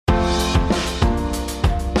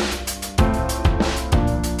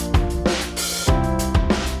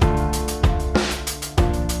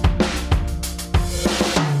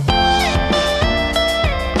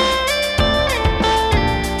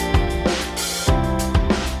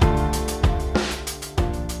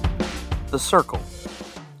The circle.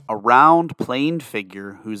 A round, planed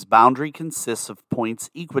figure whose boundary consists of points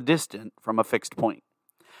equidistant from a fixed point.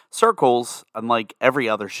 Circles, unlike every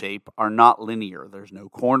other shape, are not linear. There's no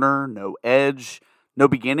corner, no edge, no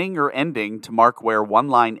beginning or ending to mark where one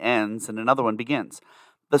line ends and another one begins.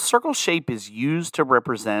 The circle shape is used to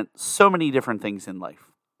represent so many different things in life: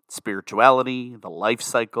 spirituality, the life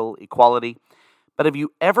cycle, equality. But have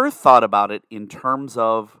you ever thought about it in terms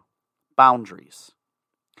of boundaries?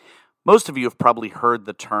 Most of you have probably heard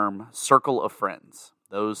the term circle of friends.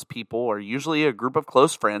 Those people are usually a group of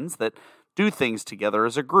close friends that do things together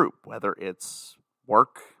as a group, whether it's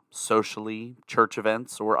work, socially, church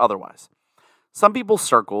events, or otherwise. Some people's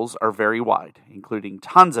circles are very wide, including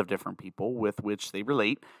tons of different people with which they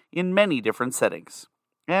relate in many different settings.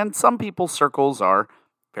 And some people's circles are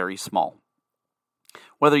very small.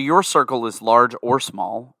 Whether your circle is large or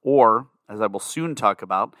small, or, as I will soon talk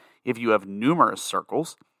about, if you have numerous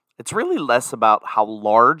circles, it's really less about how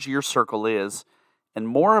large your circle is and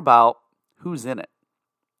more about who's in it.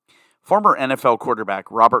 Former NFL quarterback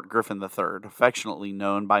Robert Griffin III, affectionately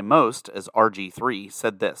known by most as RG3,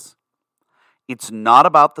 said this: "It's not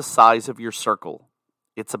about the size of your circle,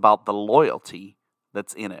 it's about the loyalty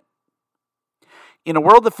that's in it." In a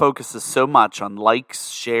world that focuses so much on likes,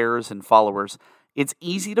 shares, and followers, it's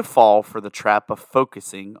easy to fall for the trap of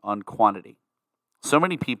focusing on quantity. So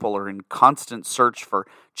many people are in constant search for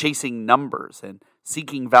chasing numbers and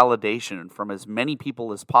seeking validation from as many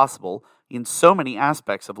people as possible in so many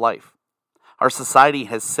aspects of life. Our society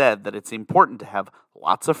has said that it's important to have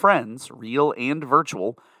lots of friends, real and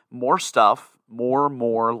virtual, more stuff, more,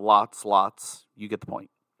 lots, you get the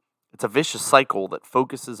point. It's a vicious cycle that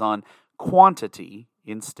focuses on quantity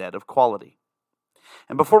instead of quality.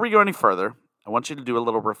 And before we go any further, I want you to do a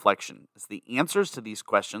little reflection, as the answers to these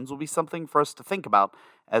questions will be something for us to think about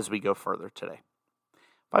as we go further today.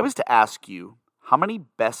 If I was to ask you how many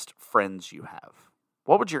best friends you have,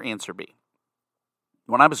 what would your answer be?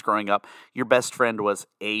 When I was growing up, your best friend was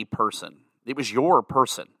a person. It was your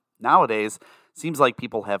person. Nowadays, it seems like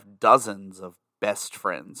people have dozens of best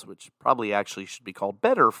friends, which probably actually should be called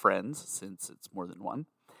better friends, since it's more than one.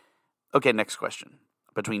 Okay, next question.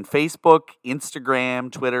 Between Facebook,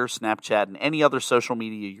 Instagram, Twitter, Snapchat, and any other social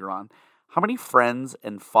media you're on, how many friends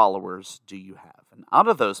and followers do you have? And out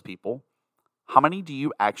of those people, how many do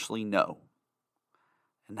you actually know?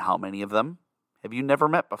 And how many of them have you never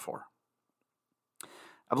met before?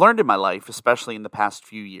 I've learned in my life, especially in the past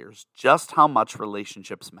few years, just how much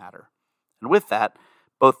relationships matter. And with that,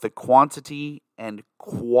 both the quantity and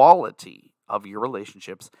quality of your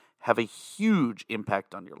relationships have a huge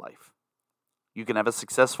impact on your life. You can have a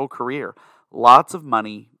successful career, lots of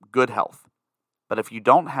money, good health. But if you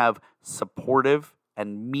don't have supportive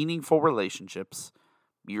and meaningful relationships,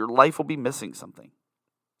 your life will be missing something.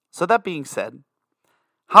 So that being said,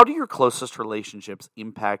 how do your closest relationships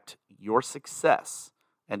impact your success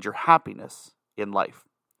and your happiness in life?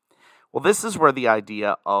 Well, this is where the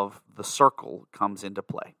idea of the circle comes into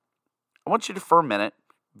play. I want you to, for a minute,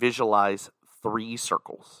 visualize 3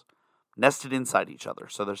 circles nested inside each other.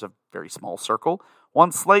 So there's a very small circle,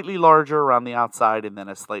 one slightly larger around the outside, and then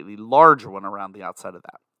a slightly larger one around the outside of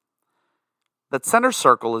that. That center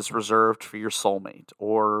circle is reserved for your soulmate,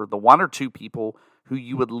 or the 1 or 2 people who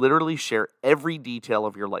you would literally share every detail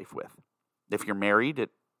of your life with. If you're married, it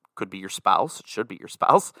could be your spouse. It should be your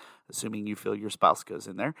spouse, assuming you feel your spouse goes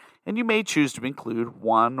in there. And you may choose to include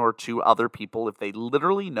 1 or 2 other people if they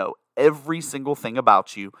literally know every single thing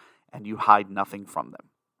about you and you hide nothing from them.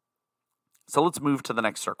 So let's move to the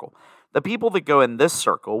next circle. The people that go in this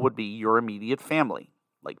circle would be your immediate family,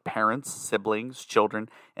 like parents, siblings, children,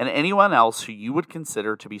 and anyone else who you would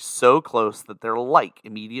consider to be so close that they're like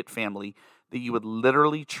immediate family that you would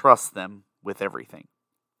literally trust them with everything.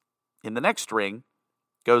 In the next ring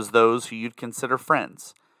goes those who you'd consider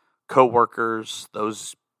friends, co-workers,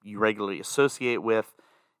 those you regularly associate with,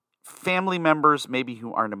 family members maybe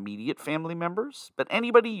who aren't immediate family members, but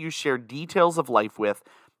anybody you share details of life with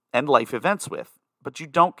and life events with, but you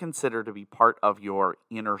don't consider to be part of your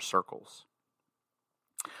inner circles.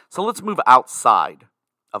 So let's move outside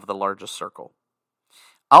of the largest circle.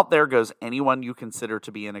 Out there goes anyone you consider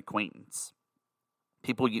to be an acquaintance.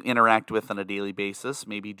 People you interact with on a daily basis,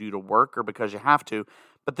 maybe due to work or because you have to,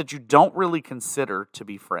 but that you don't really consider to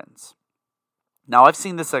be friends. Now, I've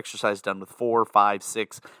seen this exercise done with 4, 5,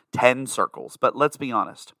 6, 10 circles, but let's be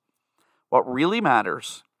honest. What really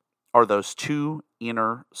matters are those 2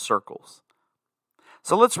 inner circles.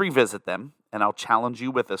 So let's revisit them, and I'll challenge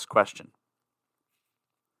you with this question.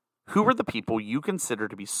 Who are the people you consider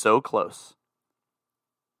to be so close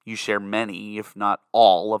you share many, if not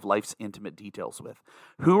all, of life's intimate details with?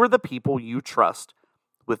 Who are the people you trust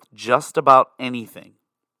with just about anything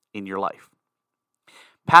in your life?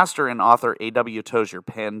 Pastor and author A.W. Tozer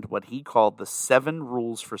penned what he called the 7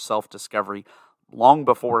 rules for self-discovery long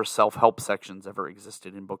before self-help sections ever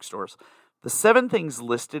existed in bookstores. The 7 things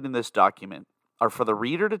listed in this document are for the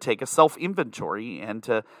reader to take a self-inventory and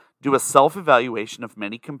to do a self-evaluation of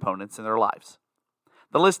many components in their lives.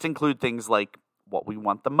 The list include things like what we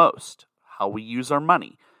want the most, how we use our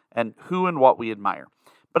money, and who and what we admire.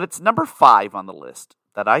 But it's number 5 on the list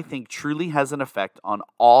that I think truly has an effect on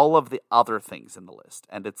all of the other things in the list,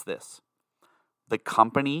 and it's this: the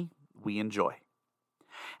company we enjoy.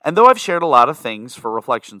 And though I've shared a lot of things for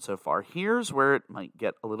reflection so far, here's where it might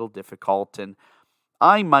get a little difficult, and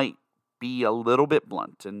I might be a little bit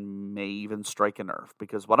blunt and may even strike a nerve,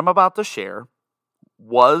 because what I'm about to share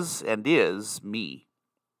was and is me,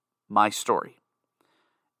 my story,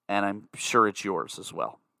 and I'm sure it's yours as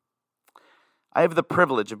well. I have the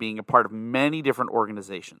privilege of being a part of many different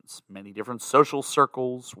organizations, many different social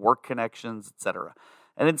circles, work connections, etc.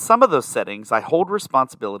 And in some of those settings, I hold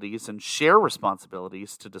responsibilities and share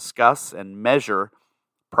responsibilities to discuss and measure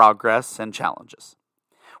progress and challenges.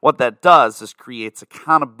 What that does is creates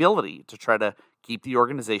accountability to try to keep the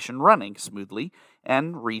organization running smoothly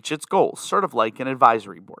and reach its goals, sort of like an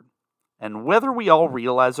advisory board. And whether we all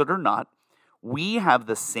realize it or not, we have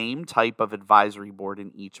the same type of advisory board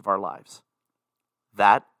in each of our lives.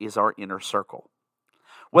 That is our inner circle.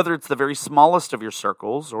 Whether it's the very smallest of your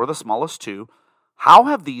circles or the smallest two, how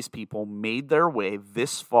have these people made their way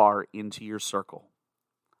this far into your circle?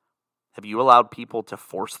 Have you allowed people to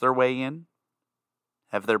force their way in?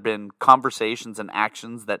 Have there been conversations and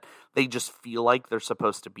actions that they just feel like they're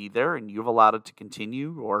supposed to be there and you've allowed it to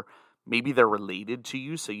continue? Or maybe they're related to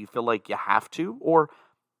you so you feel like you have to? Or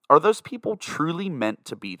are those people truly meant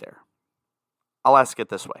to be there? I'll ask it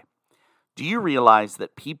this way. Do you realize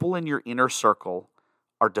that people in your inner circle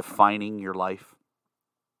are defining your life?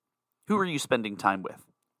 Who are you spending time with?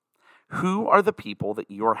 Who are the people that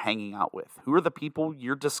you're hanging out with? Who are the people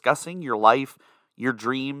you're discussing your life, your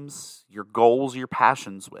dreams, your goals, your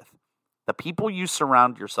passions with? The people you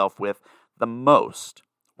surround yourself with the most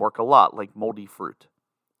work a lot like moldy fruit.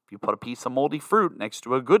 If you put a piece of moldy fruit next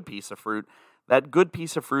to a good piece of fruit, that good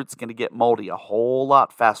piece of fruit's going to get moldy a whole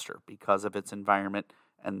lot faster because of its environment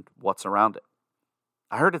and what's around it.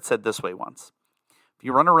 I heard it said this way once: if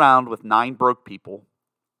you run around with 9 broke people,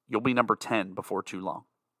 you'll be number 10 before too long.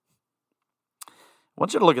 I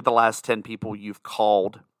want you to look at the last 10 people you've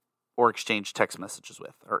called or exchanged text messages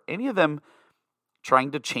with. Are any of them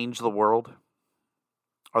trying to change the world?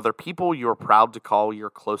 Are there people you're proud to call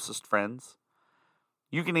your closest friends?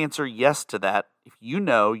 You can answer yes to that if you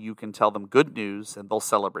know you can tell them good news and they'll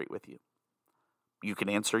celebrate with you. You can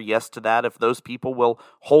answer yes to that if those people will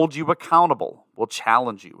hold you accountable, will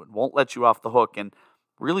challenge you, and won't let you off the hook, and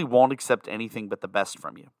really won't accept anything but the best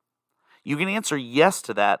from you. You can answer yes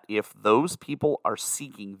to that if those people are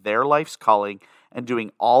seeking their life's calling and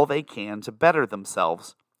doing all they can to better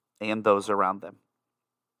themselves and those around them.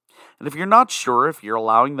 And if you're not sure if you're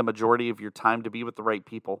allowing the majority of your time to be with the right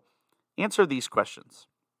people, answer these questions.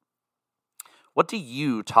 What do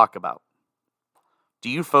you talk about? Do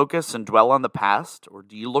you focus and dwell on the past, or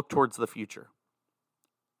do you look towards the future?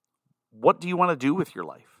 What do you want to do with your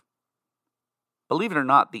life? Believe it or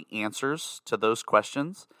not, the answers to those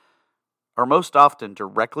questions are most often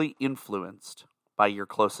directly influenced by your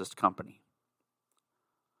closest company.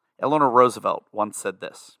 Eleanor Roosevelt once said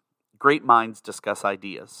this: great minds discuss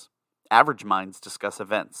ideas, average minds discuss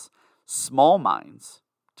events, small minds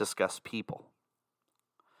discuss people.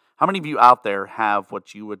 How many of you out there have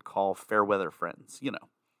what you would call fair weather friends? You know,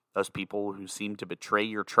 those people who seem to betray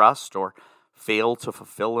your trust or fail to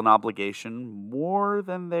fulfill an obligation more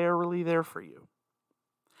than they're really there for you.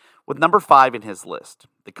 With number 5 in his list,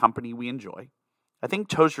 the company we enjoy, I think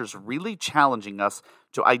Tozer's really challenging us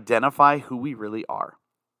to identify who we really are.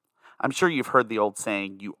 I'm sure you've heard the old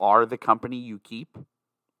saying, you are the company you keep.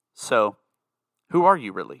 So, who are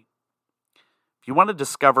you really? If you want to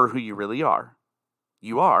discover who you really are,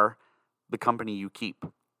 you are the company you keep.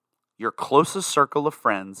 Your closest circle of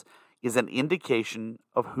friends is an indication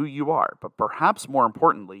of who you are, but perhaps more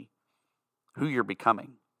importantly, who you're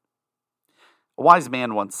becoming. A wise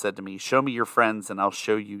man once said to me, "Show me your friends and I'll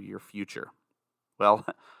show you your future." Well,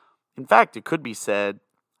 in fact, it could be said,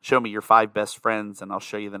 "Show me your 5 best friends and I'll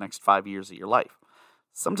show you the next 5 years of your life."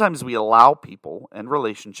 Sometimes we allow people and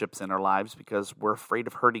relationships in our lives because we're afraid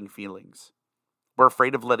of hurting feelings. We're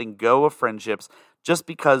afraid of letting go of friendships just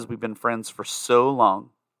because we've been friends for so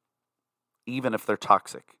long, even if they're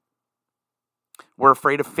toxic. We're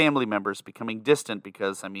afraid of family members becoming distant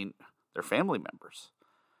because, they're family members.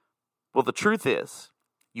 Well, the truth is,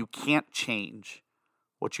 you can't change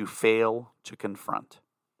what you fail to confront.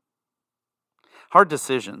 Hard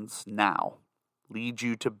decisions now lead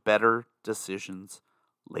you to better decisions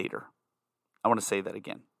later. I want to say that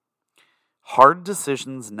again. Hard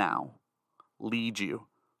decisions now lead you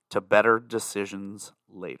to better decisions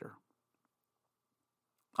later.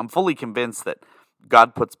 I'm fully convinced that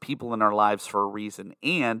God puts people in our lives for a reason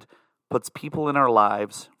and puts people in our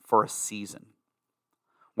lives for a season.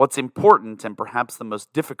 What's important, and perhaps the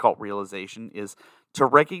most difficult realization, is to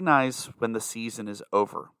recognize when the season is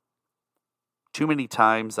over. Too many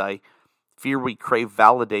times I fear we crave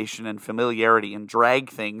validation and familiarity and drag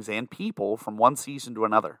things and people from one season to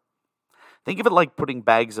another. Think of it like putting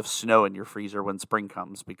bags of snow in your freezer when spring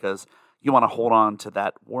comes because you want to hold on to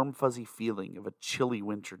that warm, fuzzy feeling of a chilly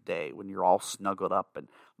winter day when you're all snuggled up and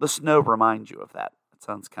the snow reminds you of that. It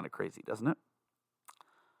sounds kind of crazy, doesn't it?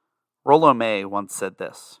 Rollo May once said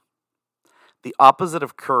this: "The opposite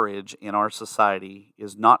of courage in our society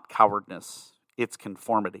is not cowardice, it's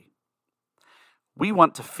conformity. We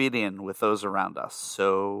want to fit in with those around us,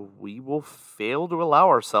 so we will fail to allow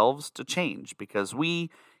ourselves to change because we,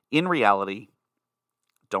 in reality,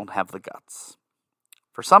 don't have the guts."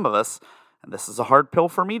 For some of us, and this is a hard pill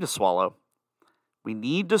for me to swallow, we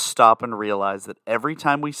need to stop and realize that every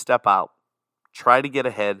time we step out, try to get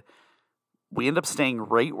ahead, we end up staying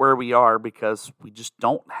right where we are because we just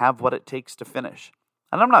don't have what it takes to finish.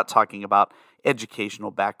 And I'm not talking about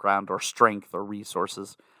educational background or strength or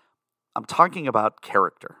resources. I'm talking about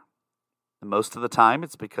character. And most of the time,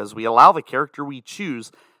 it's because we allow the character we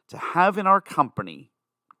choose to have in our company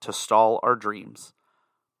to stall our dreams,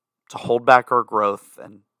 to hold back our growth,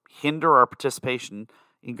 and hinder our participation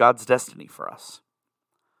in God's destiny for us.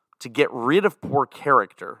 To get rid of poor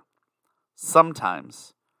character,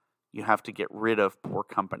 sometimes you have to get rid of poor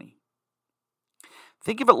company.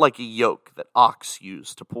 Think of it like a yoke that ox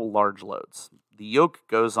use to pull large loads. The yoke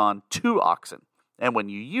goes on 2 oxen, and when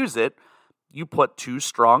you use it, you put 2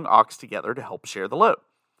 strong ox together to help share the load.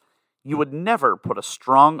 You would never put a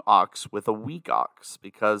strong ox with a weak ox,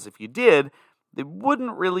 because if you did, they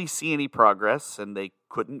wouldn't really see any progress, and they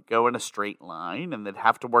couldn't go in a straight line, and they'd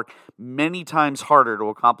have to work many times harder to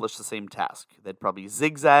accomplish the same task. They'd probably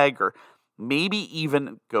zigzag or maybe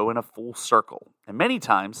even go in a full circle. And many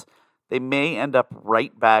times, they may end up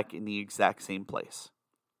right back in the exact same place.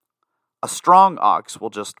 A strong ox will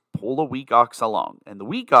just pull a weak ox along, and the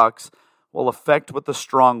weak ox will affect what the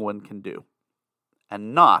strong one can do,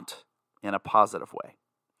 and not in a positive way.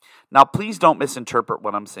 Now, please don't misinterpret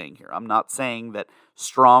what I'm saying here. I'm not saying that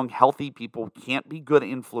strong, healthy people can't be good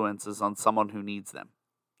influences on someone who needs them.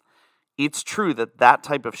 It's true that that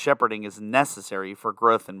type of shepherding is necessary for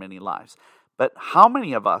growth in many lives. But how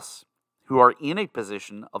many of us who are in a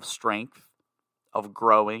position of strength, of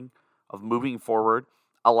growing, of moving forward,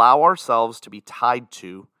 allow ourselves to be tied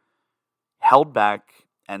to, held back,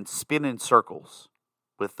 and spin in circles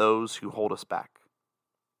with those who hold us back?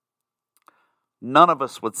 None of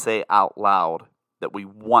us would say out loud that we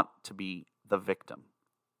want to be the victim.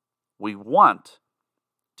 We want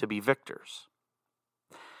to be victors.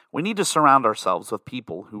 We need to surround ourselves with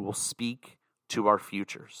people who will speak to our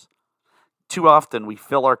futures. Too often we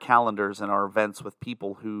fill our calendars and our events with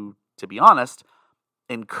people who, to be honest,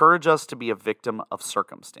 encourage us to be a victim of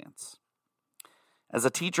circumstance. As a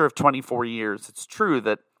teacher of 24 years, it's true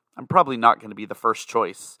that I'm probably not going to be the first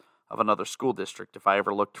choice of another school district if I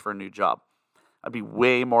ever looked for a new job. I'd be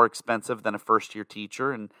way more expensive than a first-year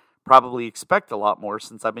teacher and probably expect a lot more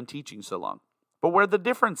since I've been teaching so long. But where the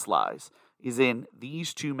difference lies is in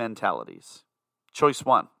these 2 mentalities. Choice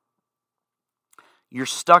 1. You're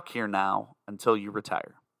stuck here now until you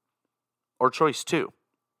retire. Or choice 2.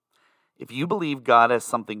 If you believe God has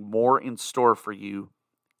something more in store for you,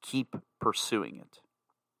 keep pursuing it.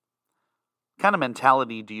 What kind of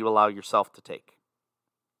mentality do you allow yourself to take?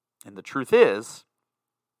 And the truth is,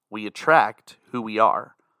 we attract who we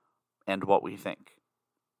are and what we think.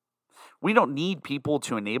 We don't need people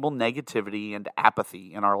to enable negativity and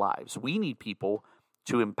apathy in our lives. We need people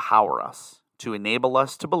to empower us, to enable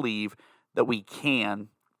us to believe that we can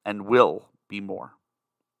and will be more.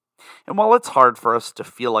 And while it's hard for us to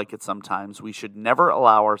feel like it sometimes, we should never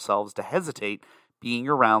allow ourselves to hesitate being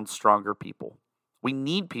around stronger people. We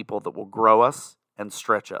need people that will grow us and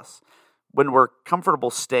stretch us. When we're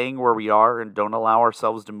comfortable staying where we are and don't allow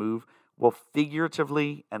ourselves to move, we'll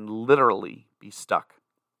figuratively and literally be stuck.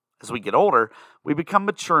 As we get older, we become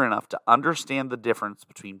mature enough to understand the difference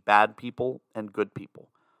between bad people and good people,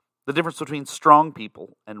 the difference between strong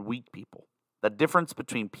people and weak people, the difference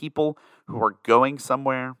between people who are going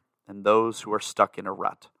somewhere and those who are stuck in a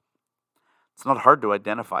rut. It's not hard to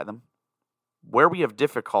identify them. Where we have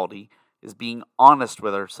difficulty is being honest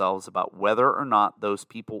with ourselves about whether or not those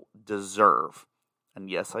people deserve, and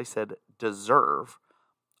yes, I said deserve,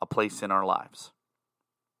 a place in our lives.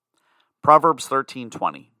 Proverbs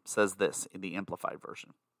 13:20 says this in the Amplified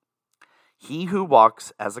Version. He who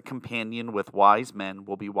walks as a companion with wise men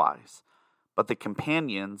will be wise, but the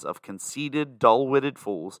companions of conceited, dull-witted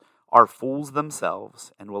fools are fools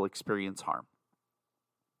themselves and will experience harm.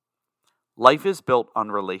 Life is built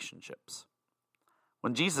on relationships.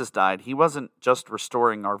 When Jesus died, he wasn't just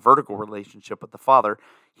restoring our vertical relationship with the Father,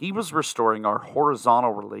 he was restoring our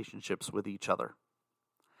horizontal relationships with each other.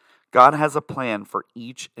 God has a plan for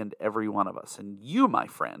each and every one of us, and you, my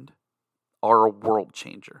friend, are a world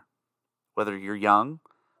changer. Whether you're young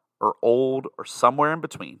or old or somewhere in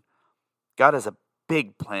between, God has a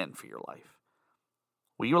big plan for your life.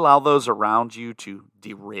 Will you allow those around you to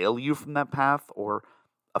derail you from that path or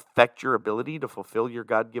affect your ability to fulfill your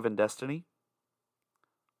God-given destiny?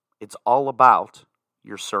 It's all about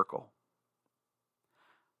your circle.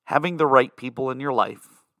 Having the right people in your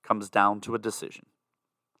life comes down to a decision.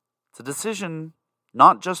 It's a decision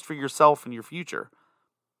not just for yourself and your future,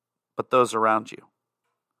 but those around you.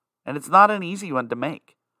 And it's not an easy one to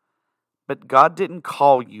make. But God didn't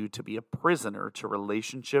call you to be a prisoner to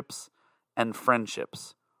relationships and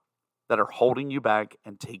friendships that are holding you back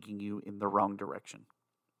and taking you in the wrong direction.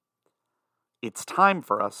 It's time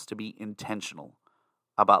for us to be intentional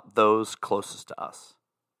about those closest to us.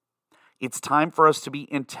 It's time for us to be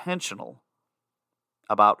intentional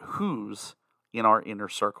about who's in our inner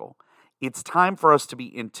circle. It's time for us to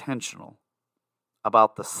be intentional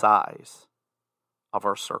about the size of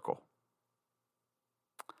our circle.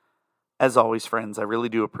 As always, friends, I really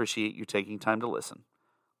do appreciate you taking time to listen.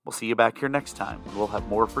 We'll see you back here next time, and we'll have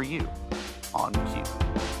more for you on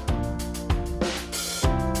Q.